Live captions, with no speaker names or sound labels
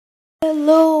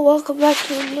Hello, welcome back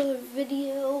to another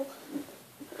video.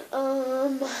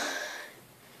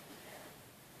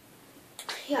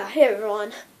 Hey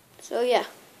everyone. So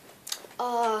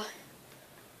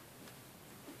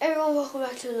everyone, welcome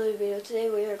back to another video.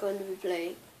 Today we are going to be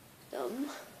playing some.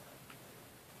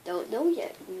 Don't know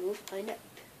yet. We will find out.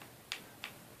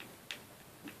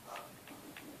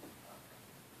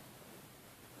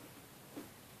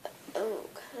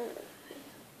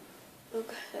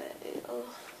 Okay.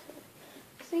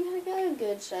 I think I got a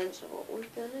good sense of what we're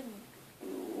gonna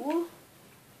do.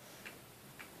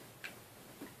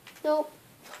 Nope.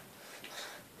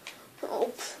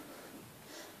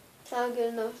 It's not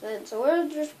good enough then. So we'll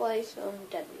just play some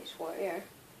Deadliest Warrior.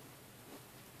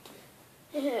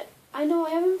 I know I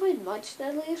haven't played much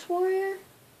Deadliest Warrior,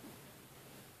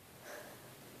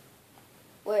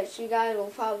 which you guys will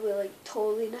probably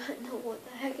totally not know what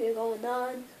the heck is going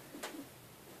on.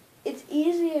 It's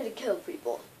easier to kill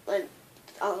people.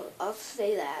 I'll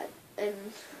say that,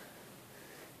 and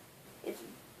it's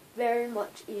very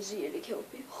much easier to kill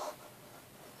people.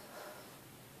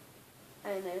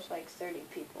 And there's 30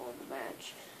 people in the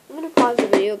match. I'm gonna pause the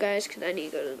video, guys, because I need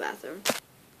to go to the bathroom.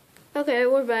 Okay,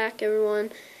 we're back,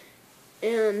 everyone.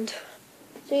 And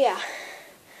so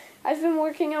I've been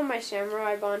working on my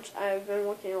samurai bunch. I've been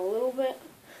working a little bit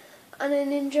on a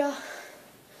ninja.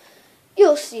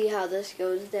 You'll see how this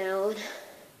goes down.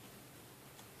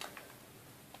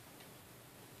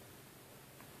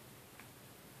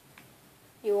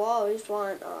 You always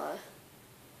want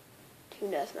team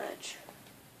deathmatch.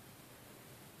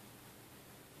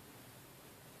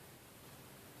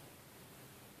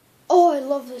 Oh, I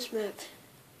love this map.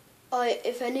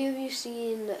 If any of you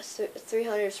seen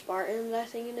 300 Spartans, I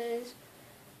think it is.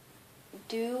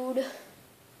 Dude.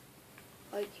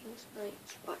 Vikings Knight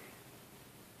Spartan.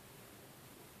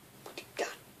 God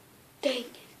dang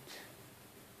it.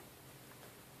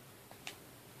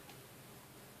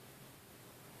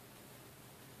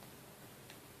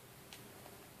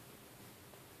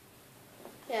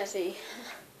 Yeah, see,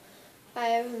 I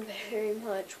haven't very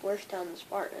much worked on the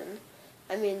Spartan.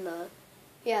 I mean the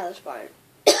Spartan.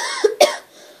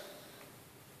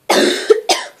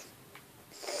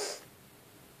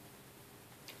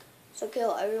 So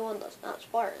kill everyone that's not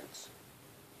Spartans.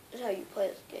 That's how you play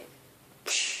this game.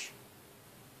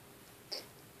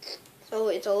 So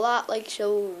it's a lot like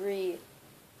Chivalry,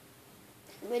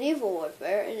 medieval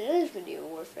warfare, and it is medieval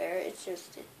warfare. It's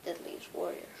just Deadliest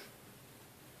Warrior.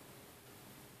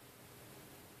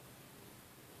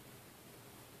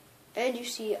 And you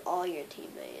see all your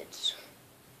teammates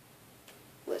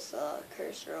with a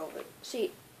cursor over.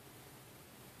 See,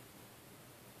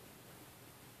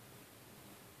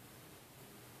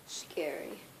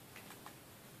 scary.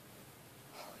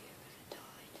 Oh, you're gonna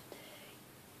die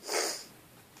today.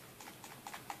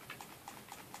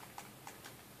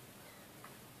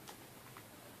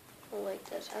 I don't like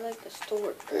this. I like the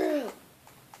sword.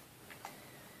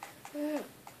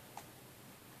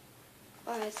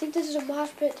 I think this is a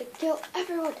mosh pit to kill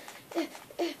everyone.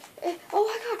 Oh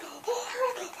my god.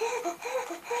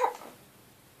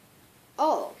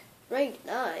 Oh, rank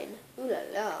 9. Ooh la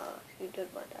la. You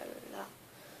did my la.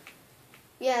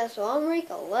 Yeah, so I'm rank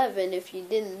 11 if you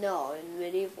didn't know in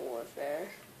medieval warfare.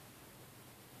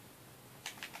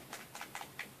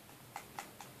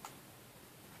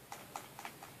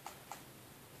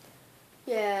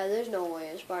 Yeah, there's no way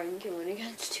a Spartan can win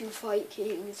against 2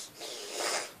 Vikings.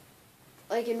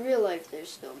 In real life, there's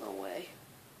still no way.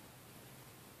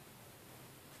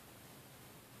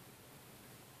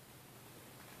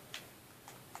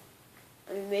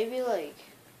 I mean, maybe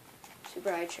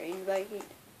super high trained Viking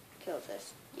kills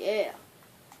us. Yeah.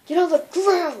 Get on the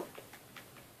ground!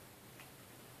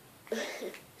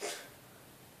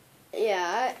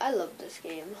 Yeah, I love this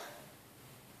game.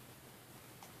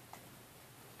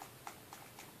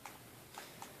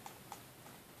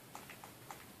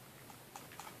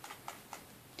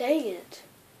 Dang it.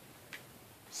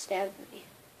 Stabbed me.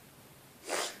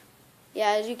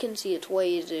 Yeah, as you can see, it's way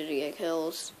easier to get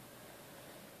kills.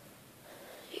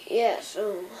 Yeah,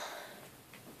 so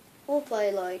we'll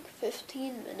play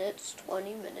 15 minutes,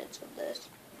 20 minutes of this.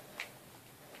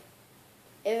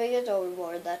 If it gets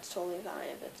overboard, that's totally fine.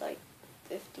 If it's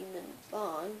 50 minutes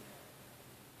long,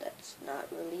 that's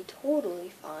not really totally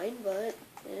fine, but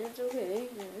it's okay.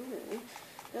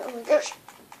 Oh my gosh.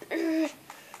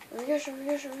 Oh my gosh, oh my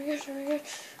gosh, oh my gosh, oh my gosh, oh my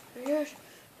gosh,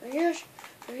 oh my gosh,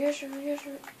 oh my gosh, oh my gosh,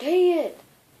 dang it!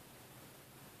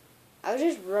 I was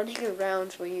just running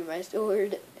around swinging my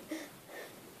sword.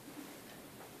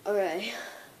 Alright.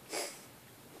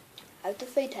 I have to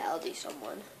fatality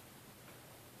someone.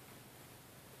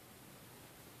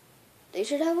 They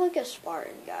should have like a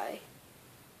Spartan guy.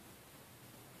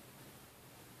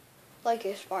 Like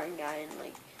a Spartan guy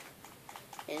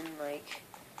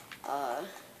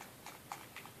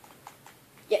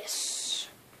yes.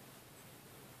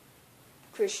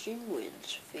 Christian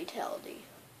wins. Fatality.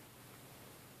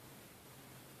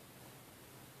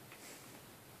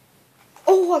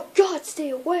 Oh my god, stay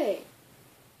away!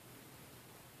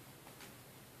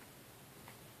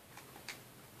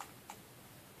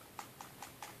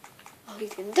 Oh,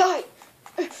 he's gonna die!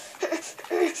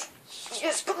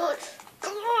 Yes, come on!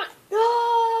 Come on!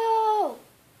 No!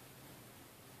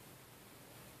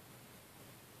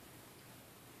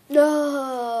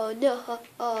 No!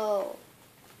 No!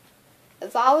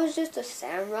 If I was just a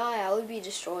samurai, I would be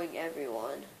destroying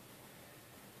everyone.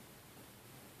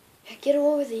 Get him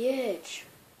over the edge.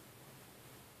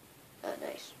 Oh,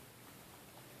 nice.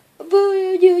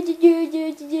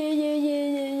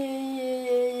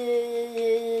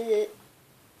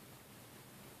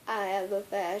 I have a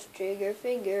fast trigger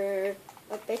finger.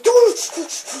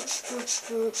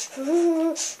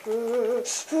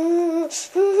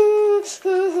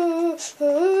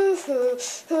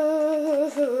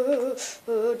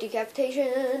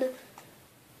 Decapitation.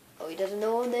 Oh, he doesn't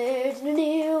know I'm there.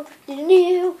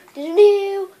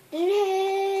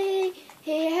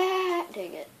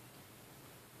 Dang it.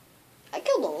 I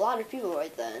killed a lot of people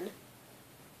right then.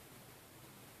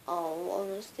 Oh,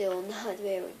 I'm still not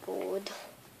very good.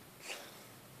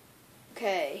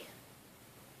 Okay.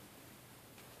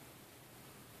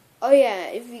 Oh yeah,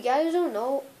 if you guys don't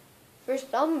know, for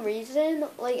some reason,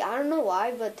 like, I don't know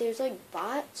why, but there's like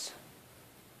bots.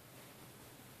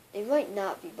 They might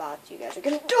not be bots, you guys are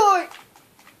gonna die!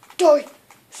 Die!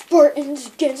 Spartans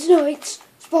against knights!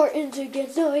 Spartans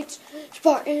against knights!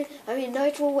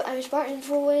 Knights will win, Spartans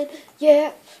will win!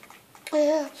 Yeah!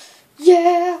 Yeah!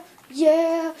 Yeah!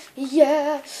 Yeah!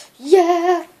 Yeah!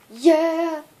 Yeah!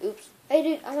 Yeah! Oops. Hey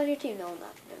dude, I'm on your team. No, I'm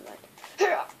not. Never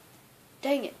mind.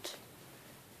 Dang it.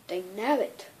 Dang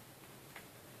nabbit.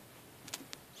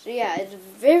 So yeah, it's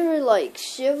very like,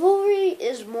 Chivalry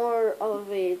is more of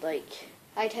a like,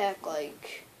 high-tech,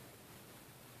 like,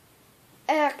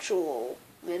 actual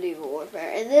medieval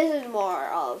warfare. And this is more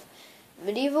of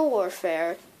medieval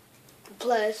warfare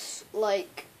plus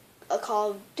like a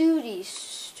Call of Duty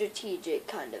strategic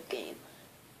kind of game.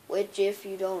 Which, if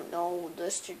you don't know the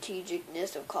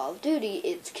strategicness of Call of Duty,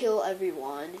 it's kill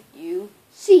everyone you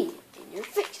see in your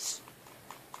face.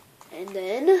 And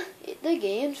then, the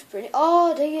game's pretty...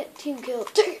 Oh, dang it, team kill.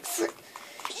 Dang it, frick.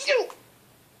 You!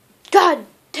 God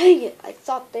dang it, I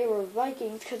thought they were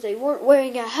Vikings because they weren't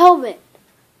wearing a helmet.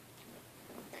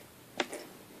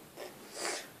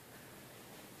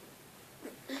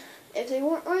 If they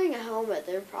weren't wearing a helmet,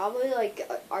 they're probably like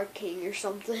our king or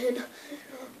something.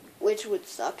 Which would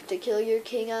suck to kill your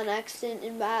king on accident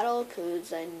in battle, because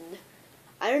then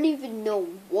I don't even know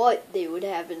what they would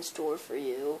have in store for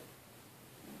you.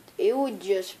 It would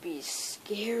just be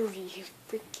scary,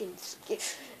 freaking scary.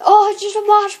 Oh, it's just a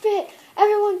mosh pit!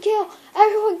 Everyone kill!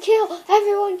 Everyone kill!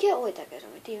 Everyone kill! Wait, that guy's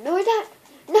on my team. No, he's not!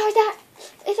 No, he's not!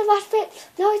 It's a mosh pit!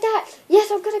 No, he's not!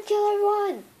 Yes, I'm gonna kill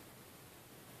everyone!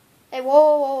 Hey,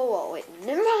 whoa, wait,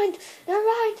 never mind,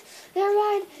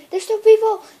 there's still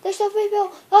people,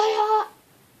 ah,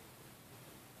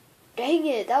 dang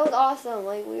it, that was awesome,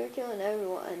 like, we were killing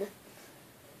everyone.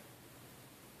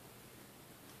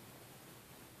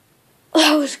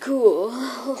 That was cool.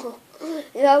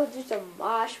 That was just a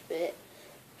mosh pit.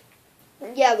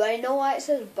 Yeah, but I know why it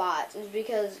says bots, is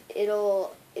because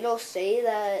it'll say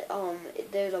that,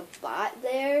 there's a bot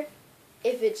there,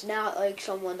 if it's not, like,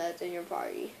 someone that's in your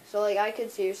party. So, like, I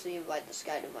could seriously invite this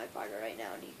guy to my party right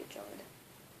now, and he could join.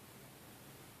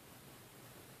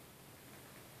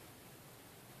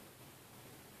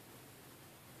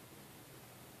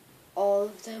 All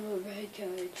of them are red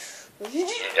guys.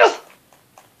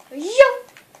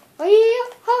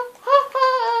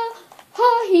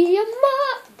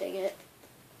 Dang it.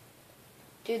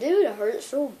 Dude, it would hurt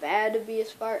so bad to be a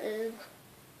Spartan.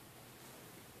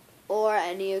 Or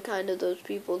any kind of those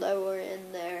people that were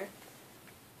in there.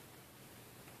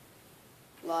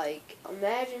 Like,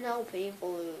 imagine how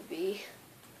painful it would be.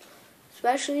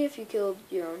 Especially if you killed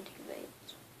your own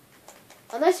teammates.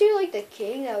 Unless you're like the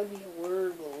king, that would be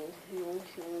horrible.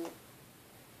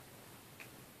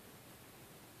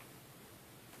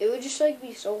 It would just like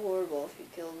be so horrible if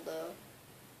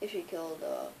you killed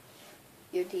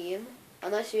your team.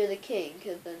 Unless you're the king,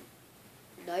 because then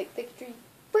night victory,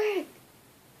 brag.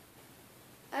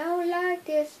 I don't like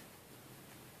this.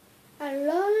 I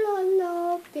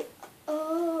love it.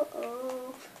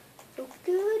 Oh, so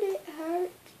good it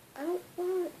hurts. I don't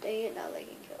want it. Dang it, now they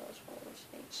can kill us while we're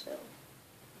staying still.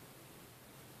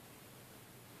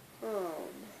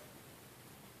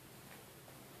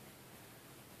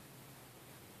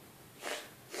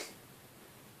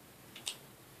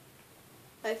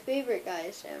 My favorite guy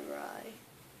is Samurai.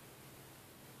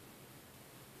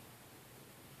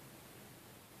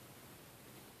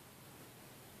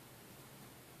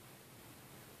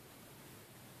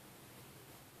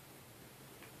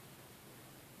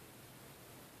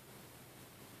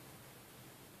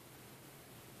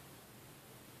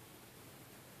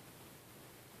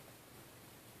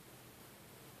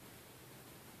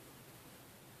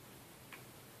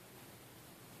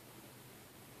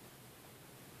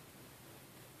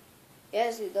 Yeah,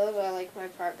 see, those are like my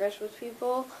progress with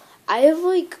people. I have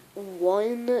like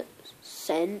 1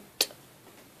 cent,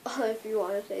 if you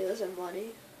want to say this in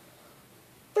money.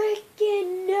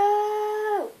 Freaking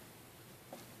no!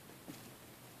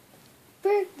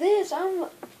 Frick this! I'm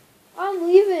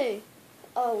leaving.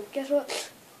 Oh, guess what?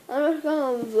 I'm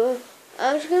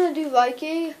just gonna do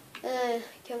Viking and then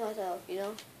kill myself. You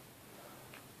know.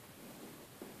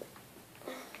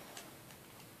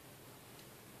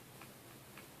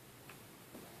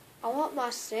 I want my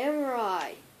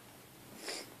samurai.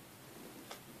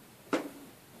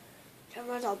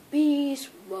 Samurai's a beast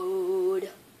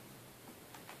mode.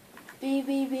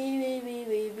 Beast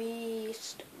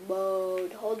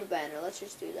mode. Hold the banner. Let's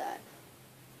just do that.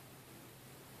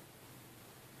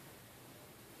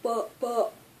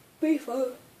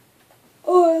 Before.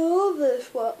 Oh, I love this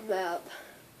map.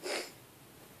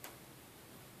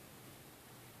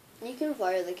 You can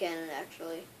fire the cannon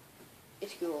actually.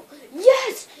 It's cool.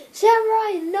 Yes!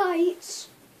 Samurai Knights!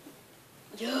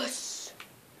 Yes!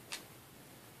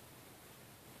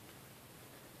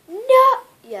 No!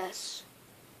 Yes.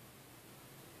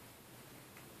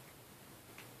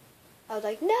 I was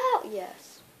like, no!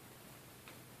 Yes.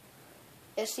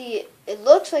 You see, it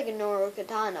looks like a normal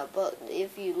katana, but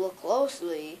if you look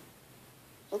closely,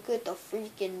 look at the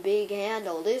freaking big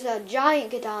handle. This is a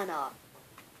giant katana.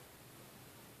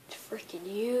 It's freaking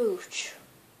huge.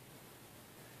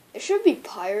 There should be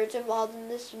pirates involved in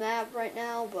this map right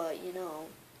now, but, you know,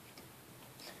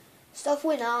 stuff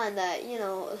went on that, you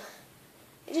know,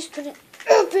 it just couldn't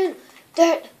happen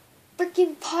that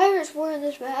freaking pirates were in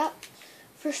this map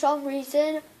for some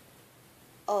reason.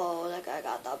 Oh, that guy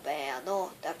got the ban.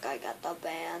 Oh, that guy got the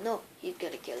ban. Oh, he's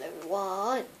gonna kill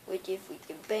everyone. Which if we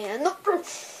can ban.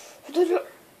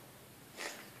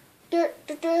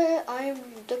 I'm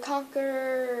the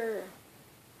conqueror.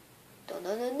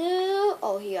 No.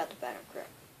 Oh, he got the banner.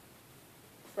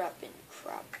 Crap, you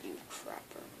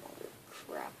crapper, mother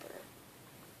crapper.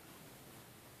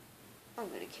 I'm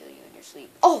gonna kill you in your sleep.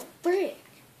 Oh, frick!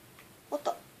 What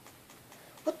the?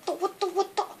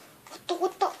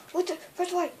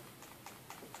 First white.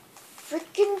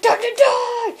 Freaking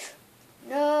die!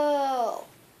 No.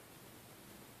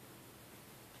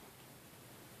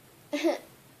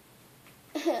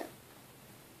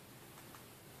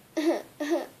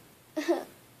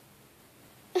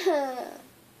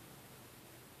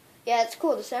 Yeah, it's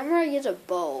cool. The samurai gets a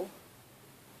bow.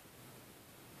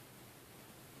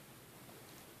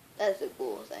 That's a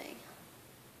cool thing.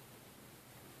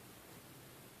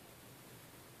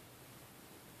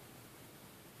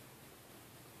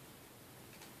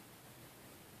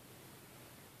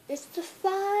 It's the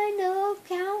final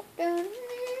countdown.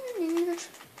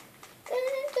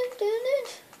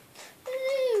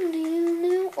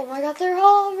 Oh my god, they're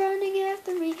all running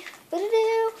after me.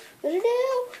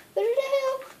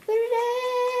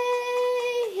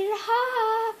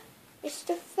 It's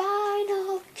the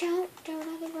final countdown.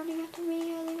 Are they running after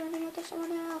me? Are they running after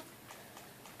someone else?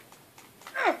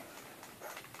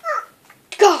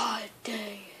 God dang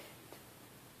it.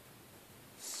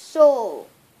 So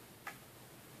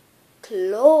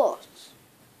close.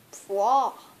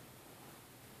 Wow.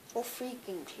 So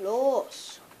freaking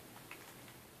close.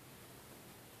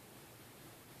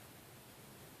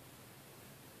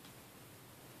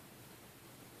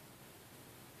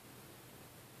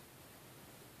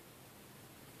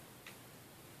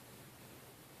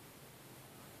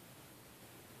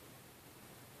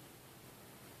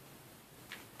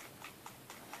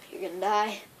 You're gonna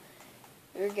die.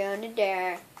 You're gonna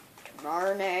die.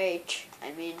 Tomorrow night.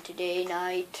 I mean today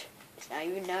night. It's not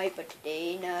even night, but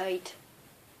today night.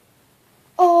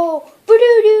 Oh!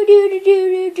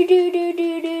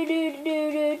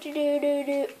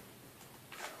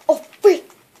 Oh,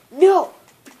 freak! No!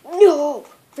 No!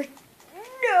 Freak!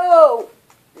 No!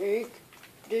 Freak!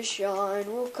 The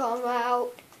sun will come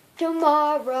out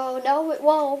tomorrow. No, it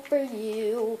won't for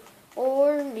you.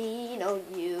 Or me. No,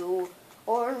 you.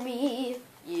 Or me.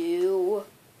 You.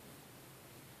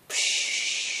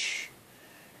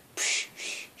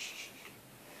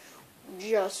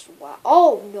 Just wow.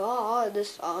 Oh no, the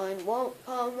sun won't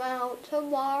come out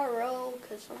tomorrow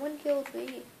because someone killed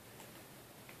me.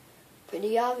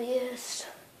 Pretty obvious.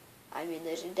 I mean,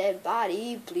 there's a dead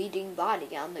body, bleeding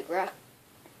body on the ground.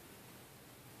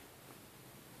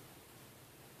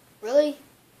 Really?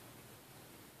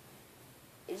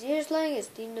 Is he just letting his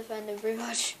team defend him pretty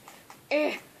much?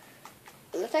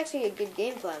 That's actually a good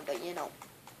game plan, but you know.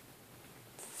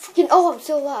 Freaking, oh, I'm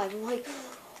still alive. I'm like,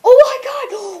 oh my god!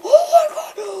 Oh my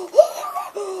god!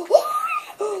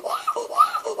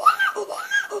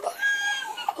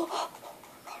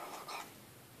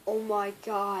 Oh my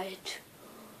god.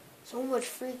 So much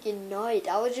freaking night.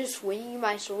 I was just swinging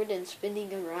my sword and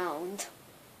spinning around.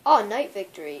 Oh, night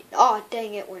victory. Oh,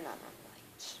 dang it, we're not on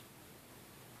nights.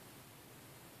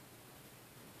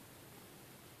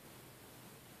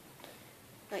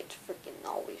 Knights freaking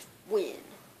always win.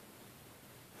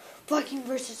 Viking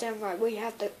versus Samurai. We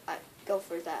have to go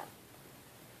for that.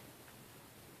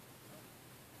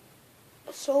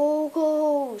 So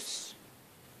close.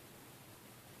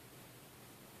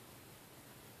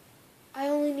 I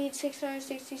only need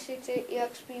 666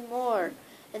 EXP more.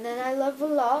 And then I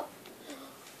level up.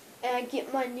 And I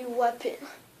get my new weapon,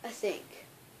 I think.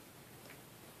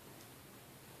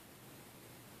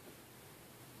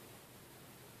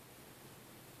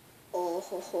 Oh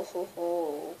ho ho ho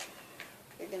ho.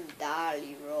 You're gonna die,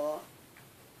 Leroy.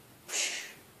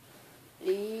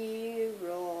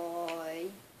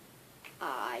 Leroy,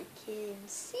 I can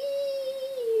see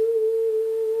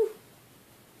you.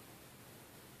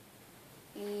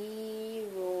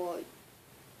 Leroy,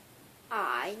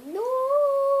 I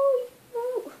know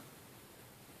you.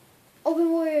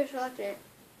 Open warrior selected.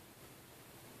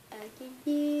 I can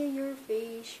hear your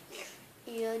face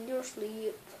in your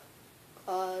sleep.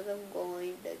 'Cause I'm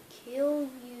going to kill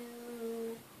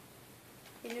you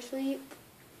in your sleep.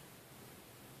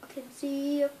 I can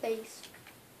see your face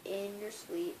in your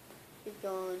sleep. You're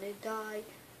gonna die.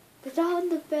 'Cause I'm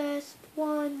the best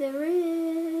one there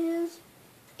is.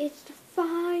 It's the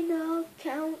final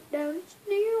countdown. It's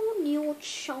new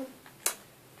show.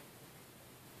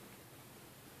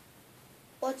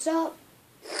 What's up?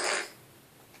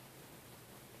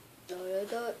 Oh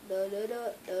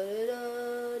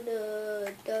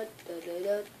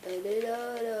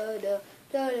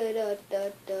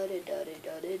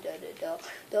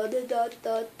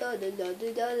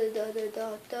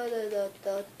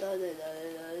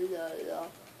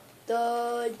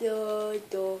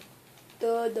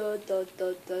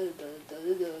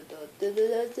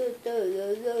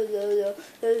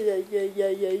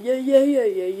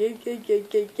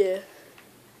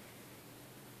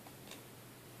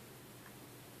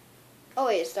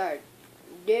wait, it started.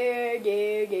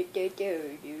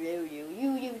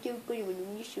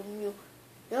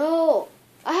 No,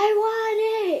 I want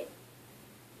it.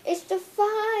 It's the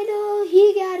final.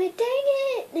 He got it. Dang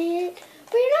it, Nick.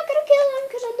 But you're not gonna kill him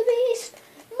because I'm the beast.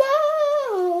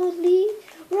 Molly,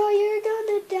 Roy, you're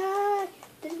gonna die.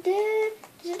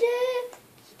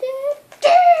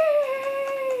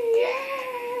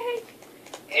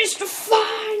 It's the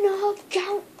final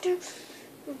countdown.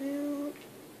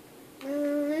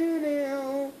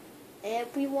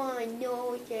 Everyone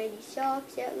knows that he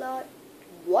sucks at lot.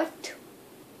 What?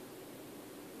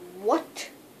 What?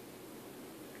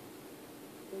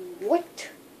 What?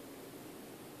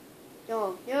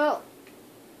 No, no.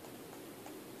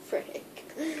 Frick.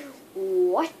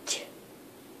 What?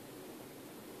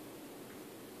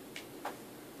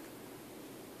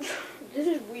 This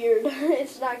is weird.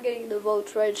 It's not getting the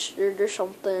votes registered or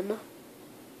something.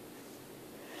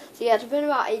 So yeah, it's been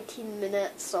about 18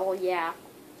 minutes, so yeah.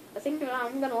 I think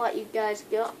I'm going to let you guys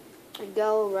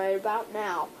go right about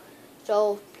now.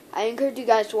 So, I encourage you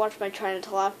guys to watch my Try Not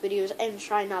to Laugh videos and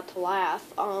try not to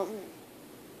laugh.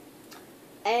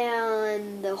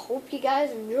 And I hope you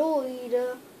guys enjoyed.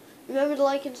 Remember to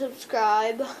like and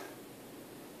subscribe.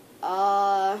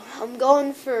 I'm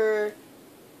going for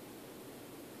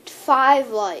 5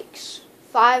 likes.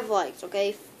 5 likes,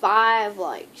 okay? 5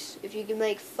 likes. If you can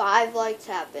make 5 likes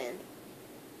happen.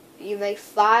 If you make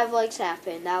 5 likes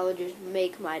happen, that would just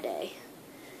make my day.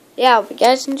 Yeah, hope you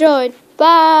guys enjoyed.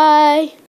 Bye!